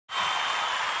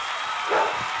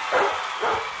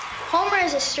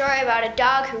Homer is a story about a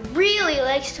dog who really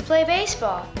likes to play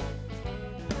baseball.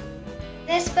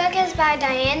 This book is by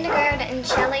Diane, Degroat, and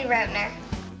Shelley, Rotner.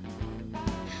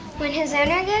 When his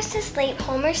owner goes to sleep,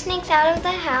 Homer sneaks out of the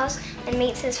house and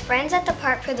meets his friends at the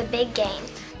park for the big game.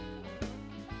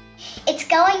 It's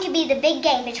going to be the big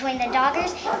game between the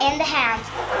Doggers and the Hounds.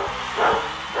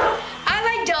 I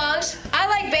like dogs, I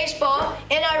like baseball,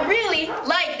 and I really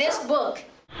like this book.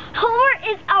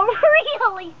 Homer is a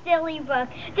really silly book.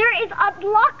 There is a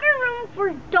locker room for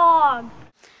dogs.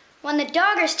 When the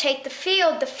Doggers take the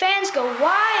field, the fans go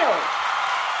wild.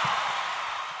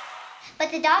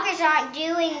 But the Doggers aren't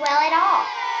doing well at all.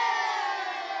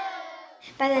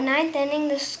 By the ninth inning,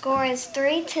 the score is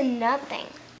 3-0.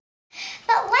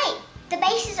 But wait, the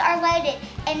bases are loaded,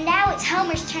 and now it's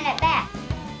Homer's turn at bat.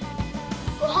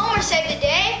 Will Homer save the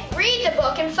day? Read the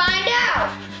book and find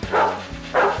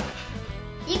out.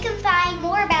 You can find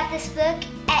more about this book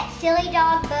at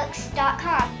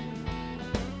sillydogbooks.com.